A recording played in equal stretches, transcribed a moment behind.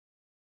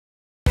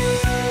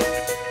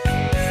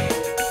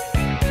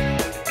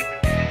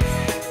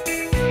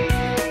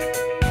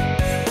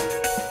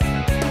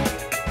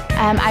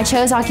I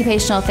chose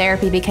occupational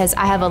therapy because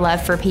I have a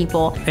love for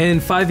people. In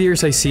 5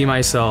 years, I see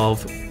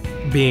myself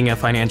being a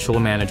financial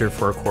manager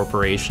for a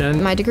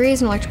corporation. My degree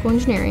is in electrical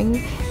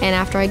engineering, and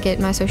after I get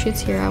my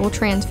associates here, I will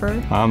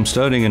transfer. I'm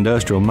studying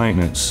industrial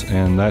maintenance,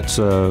 and that's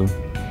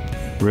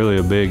really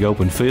a big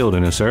open field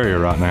in this area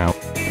right now.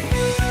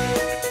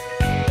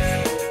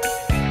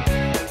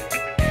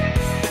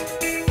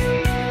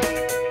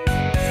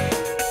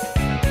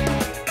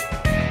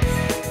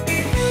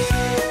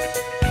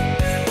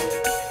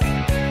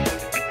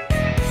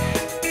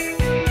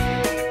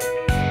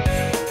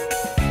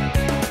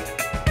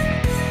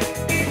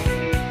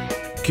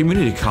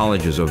 Community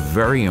colleges are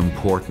very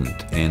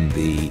important in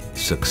the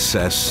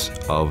success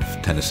of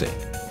Tennessee.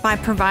 By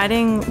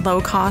providing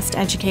low-cost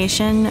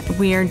education,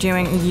 we are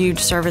doing a huge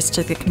service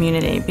to the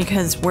community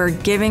because we're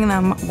giving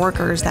them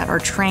workers that are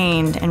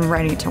trained and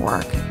ready to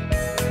work.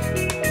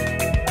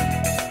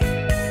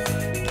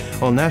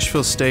 Well,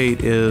 Nashville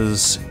State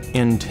is,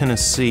 in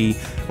Tennessee,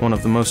 one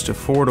of the most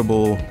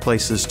affordable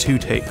places to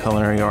take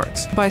culinary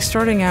arts. By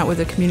starting out with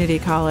a community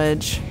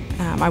college,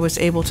 I was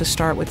able to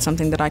start with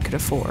something that I could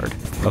afford.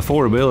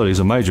 Affordability is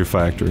a major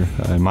factor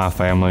in my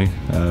family,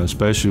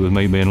 especially with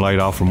me being laid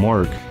off from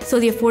work. So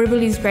the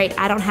affordability is great.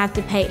 I don't have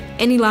to pay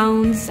any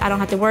loans. I don't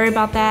have to worry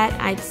about that.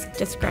 It's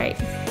just great.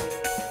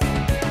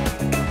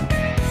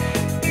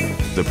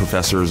 The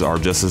professors are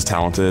just as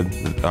talented,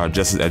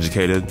 just as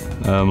educated.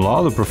 A lot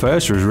of the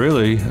professors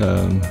really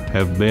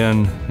have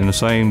been in the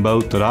same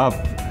boat that I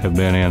have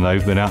been in.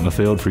 They've been out in the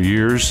field for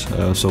years,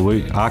 so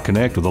I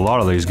connect with a lot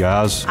of these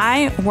guys.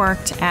 I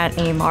worked at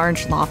a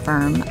large law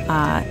firm.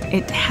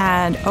 It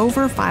had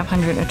over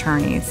 500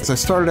 attorneys. So I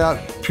started out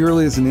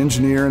purely as an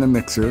engineer and a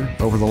mixer.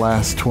 Over the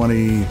last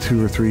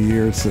 22 or 3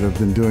 years that I've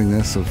been doing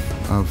this,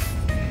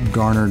 I've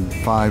garnered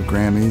 5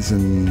 Grammys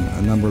and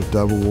a number of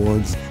Dove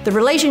Awards. The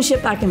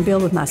relationship I can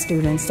build with my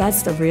students,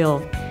 that's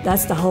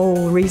the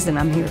whole reason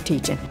I'm here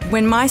teaching.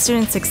 When my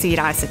students succeed,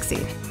 I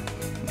succeed.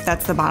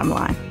 That's the bottom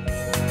line.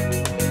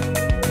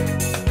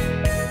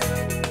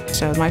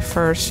 So my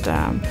first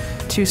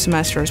 2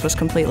 semesters was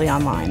completely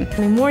online.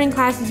 In morning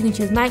classes, you can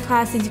choose night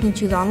classes, you can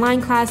choose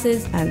online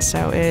classes. And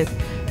so it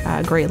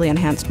greatly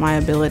enhanced my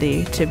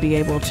ability to be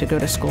able to go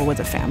to school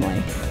with a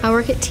family. I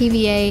work at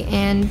TVA,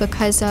 and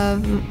because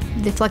of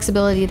the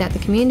flexibility that the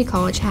community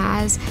college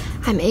has,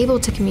 I'm able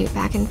to commute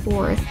back and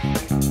forth.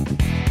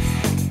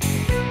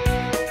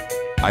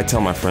 I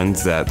tell my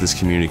friends that this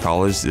community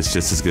college is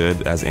just as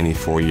good as any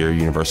 4-year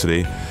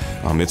university.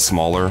 It's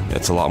smaller,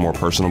 it's a lot more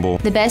personable.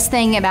 The best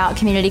thing about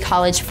community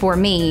college for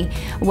me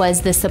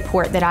was the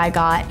support that I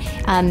got.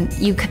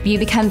 You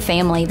become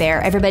family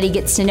there. Everybody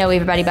gets to know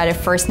everybody by a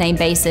first name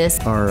basis.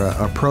 Our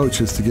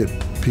approach is to get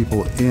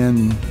people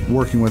in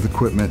working with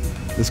equipment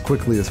as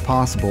quickly as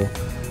possible.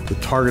 The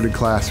targeted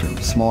classroom,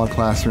 smaller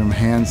classroom,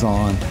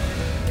 hands-on,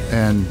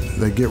 and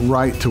they get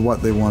right to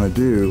what they want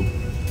to do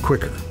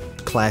quicker.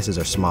 Classes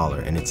are smaller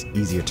and it's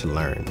easier to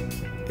learn.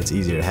 It's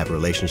easier to have a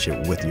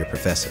relationship with your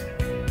professor.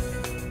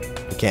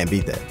 You can't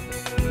beat that.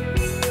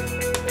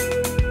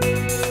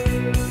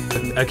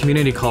 A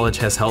community college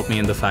has helped me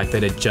in the fact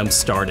that it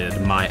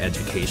jump-started my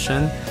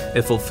education.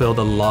 It fulfilled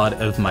a lot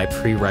of my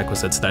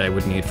prerequisites that I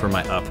would need for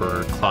my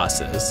upper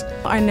classes.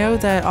 I know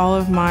that all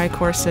of my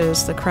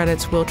courses, the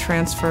credits, will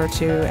transfer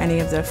to any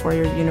of the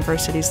 4-year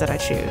universities that I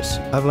choose.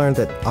 I've learned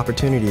that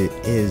opportunity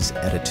is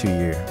at a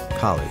 2-year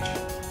college,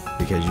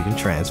 because you can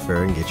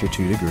transfer and get your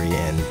 2 degree,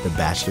 and the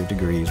bachelor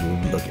degrees will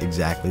look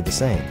exactly the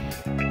same.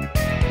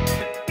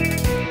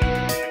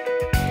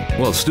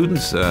 Well,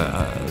 students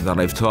that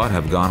I've taught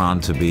have gone on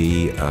to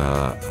be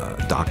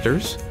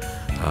doctors,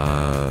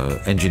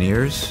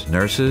 engineers,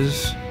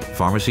 nurses,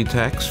 pharmacy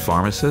techs,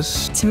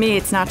 pharmacists. To me,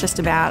 it's not just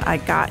about I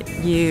got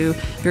you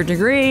your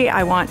degree,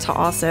 I want to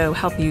also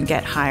help you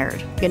get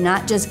hired. You're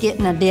not just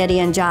getting a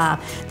dead-end job,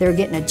 they're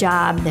getting a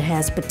job that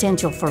has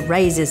potential for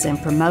raises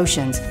and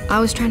promotions. I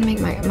was trying to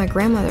make my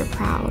grandmother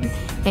proud,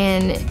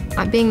 and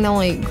being the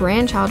only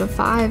grandchild of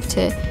 5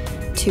 to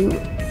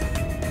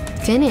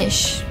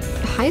finish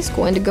high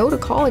school and to go to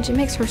college, it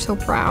makes her so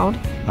proud.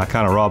 I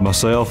kind of robbed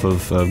myself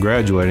of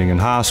graduating in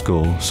high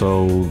school,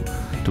 so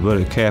to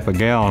put a cap and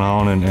gown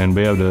on and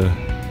be able to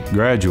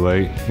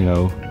graduate, you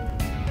know,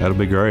 that'll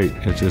be great.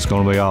 It's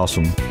going to be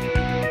awesome.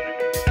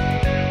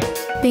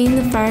 Being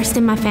the first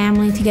in my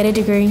family to get a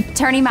degree.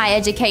 Turning my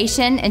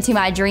education into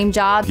my dream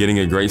job. Getting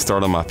a great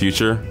start on my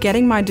future.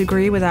 Getting my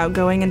degree without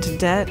going into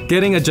debt.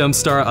 Getting a jump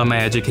start on my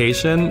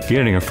education.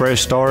 Getting a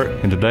fresh start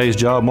in today's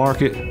job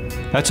market,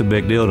 that's a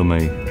big deal to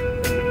me.